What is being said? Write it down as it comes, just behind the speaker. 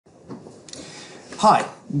Hi,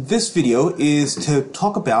 this video is to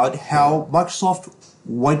talk about how Microsoft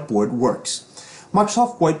Whiteboard works.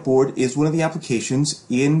 Microsoft Whiteboard is one of the applications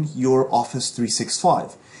in your Office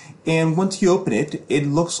 365. And once you open it, it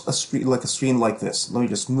looks like a screen like this. Let me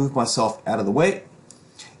just move myself out of the way.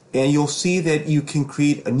 And you'll see that you can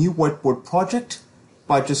create a new whiteboard project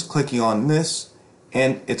by just clicking on this,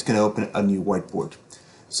 and it's going to open a new whiteboard.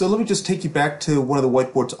 So let me just take you back to one of the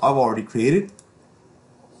whiteboards I've already created.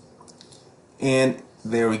 And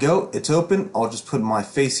there we go, it's open. I'll just put my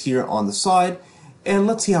face here on the side, and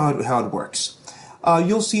let's see how it works.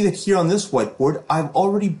 You'll see that here on this whiteboard, I've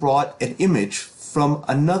already brought an image from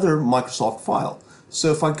another Microsoft file.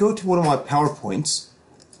 So if I go to one of my PowerPoints,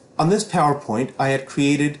 on this PowerPoint, I had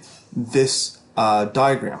created this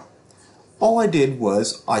diagram. All I did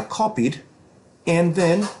was I copied, and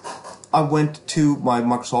then I went to my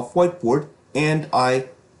Microsoft Whiteboard and I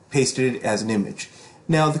pasted it as an image.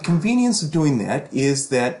 Now the convenience of doing that is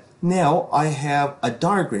that now I have a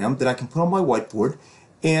diagram that I can put on my whiteboard,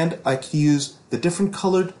 and I can use the different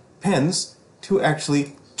colored pens to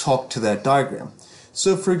actually talk to that diagram.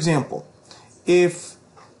 So for example, if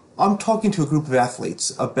I'm talking to a group of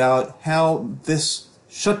athletes about how this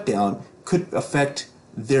shutdown could affect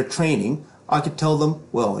their training, I could tell them,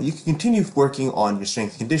 well, you can continue working on your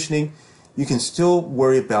strength and conditioning, you can still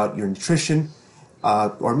worry about your nutrition,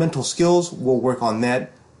 our mental skills, we'll work on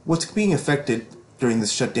that. What's being affected during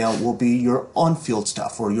this shutdown will be your on-field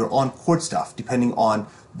stuff or your on-court stuff, depending on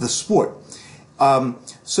the sport.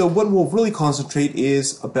 So what we'll really concentrate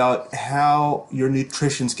is about how your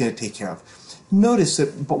nutrition's going to take care of. Notice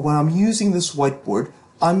that but when I'm using this whiteboard,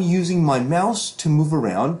 I'm using my mouse to move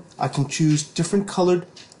around. I can choose different colored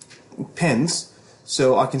pens,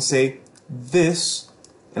 so I can say this,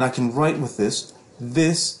 and I can write with this.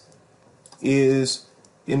 This is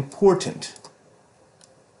important,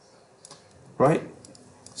 right?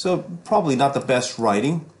 So probably not the best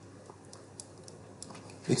writing,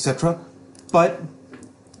 etc. But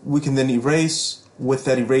we can then erase with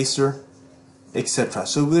that eraser, etc.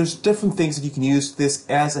 So there's different things that you can use this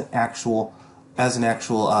as an actual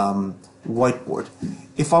whiteboard.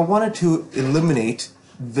 If I wanted to eliminate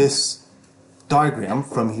this diagram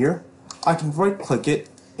from here, I can right-click it,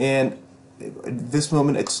 and at this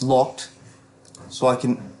moment it's locked, so I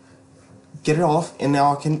can get it off, and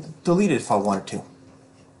now I can delete it if I wanted to.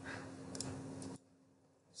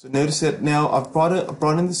 So notice that now I've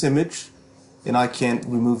brought in this image, and I can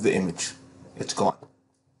remove the image. It's gone.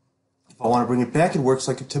 If I want to bring it back, it works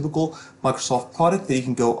like a typical Microsoft product that you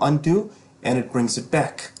can go undo, and it brings it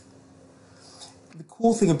back. The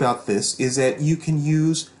cool thing about this is that you can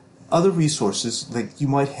use other resources that you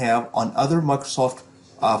might have on other Microsoft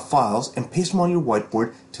files and paste them on your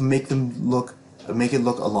whiteboard to make it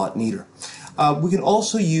look a lot neater. We can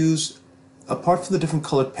also use, apart from the different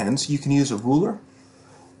colored pens, you can use a ruler.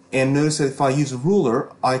 And notice that if I use a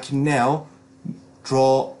ruler, I can now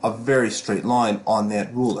draw a very straight line on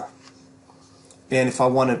that ruler. And if I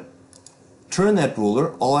want to turn that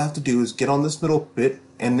ruler, all I have to do is get on this middle bit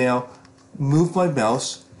and now move my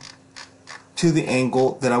mouse to the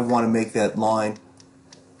angle that I want to make that line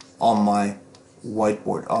on my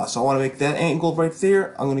whiteboard. So I want to make that angle right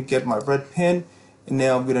there. I'm going to get my red pen, and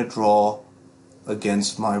now I'm going to draw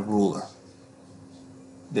against my ruler.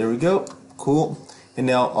 There we go. Cool. And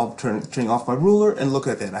now I'll turn off my ruler, and look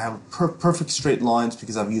at that. I have perfect straight lines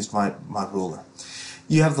because I've used my ruler.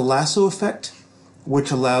 You have the lasso effect, which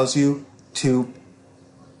allows you to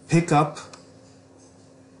pick up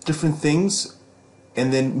different things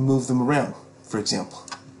and then move them around, for example,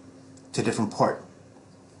 to a different part.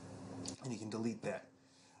 And you can delete that.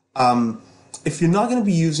 If you're not going to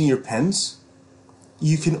be using your pens,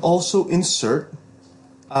 you can also insert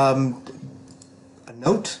a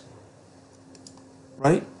note,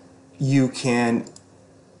 right? You can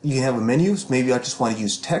have a menu. Maybe I just want to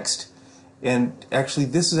use text, and actually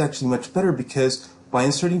this is actually much better because by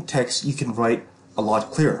inserting text you can write a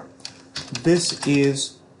lot clearer. This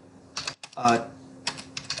is a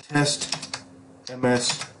test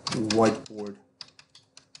MS Whiteboard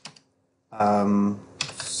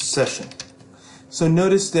session. So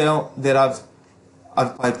notice now that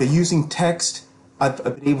I've been using text, I've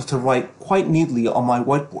been able to write quite neatly on my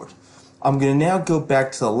whiteboard. I'm going to now go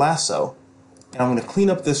back to the lasso, and I'm going to clean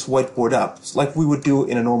up this whiteboard up. It's like we would do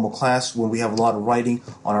in a normal class when we have a lot of writing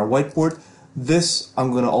on our whiteboard. This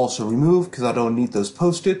I'm going to also remove because I don't need those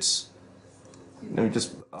post-its. Let me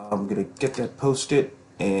just, I'm going to get that post-it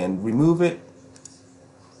and remove it.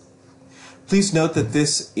 Please note that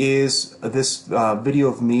this video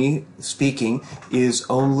of me speaking is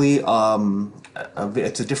only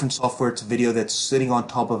it's a different software. It's a video that's sitting on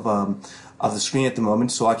top of the screen at the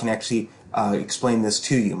moment, so I can actually explain this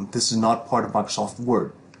to you. This is not part of Microsoft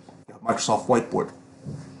Word, Microsoft Whiteboard.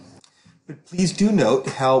 But please do note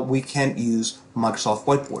how we can use Microsoft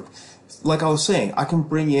Whiteboard. Like I was saying, I can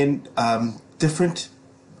bring in different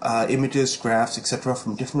images, graphs, etc.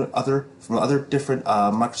 from other different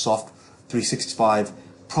Microsoft 365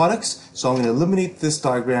 products. So I'm going to eliminate this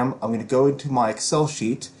diagram. I'm going to go into my Excel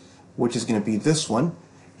sheet, which is going to be this one,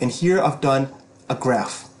 and here I've done a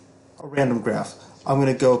graph, a random graph. I'm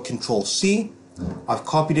going to go Control C. I've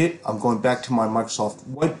copied it. I'm going back to my Microsoft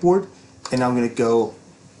Whiteboard, and I'm going to go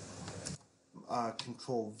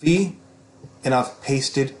Control V, and I've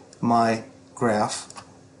pasted my graph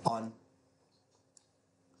on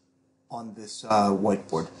this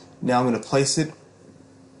whiteboard. Now I'm going to place it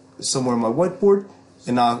somewhere on my whiteboard,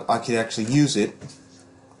 and now I can actually use it.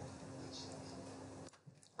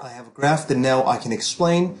 I have a graph that now I can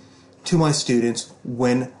explain to my students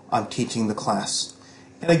when I'm teaching the class.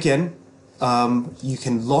 And again, you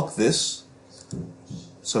can lock this,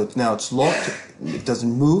 so now it's locked, it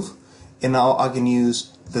doesn't move, and now I can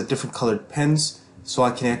use the different colored pens so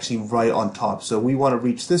I can actually write on top. So we want to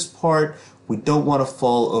reach this part, we don't want to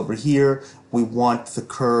fall over here, we want the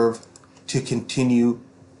curve to continue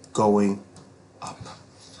going up.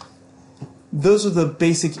 Those are the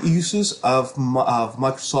basic uses of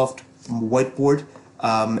Microsoft Whiteboard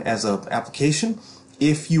as an application.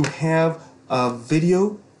 If you have a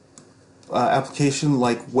video application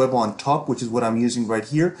like Web on Top, which is what I'm using right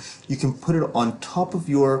here, you can put it on top of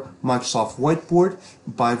your Microsoft Whiteboard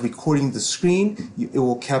by recording the screen. It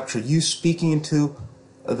will capture you speaking into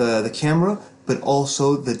the camera, but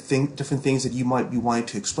also the different things that you might be wanting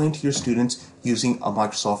to explain to your students using a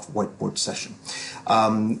Microsoft Whiteboard session.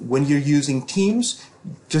 When you're using Teams,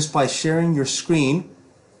 just by sharing your screen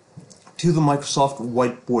to the Microsoft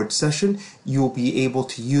Whiteboard session, you will be able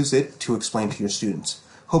to use it to explain to your students.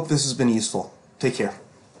 Hope this has been useful. Take care.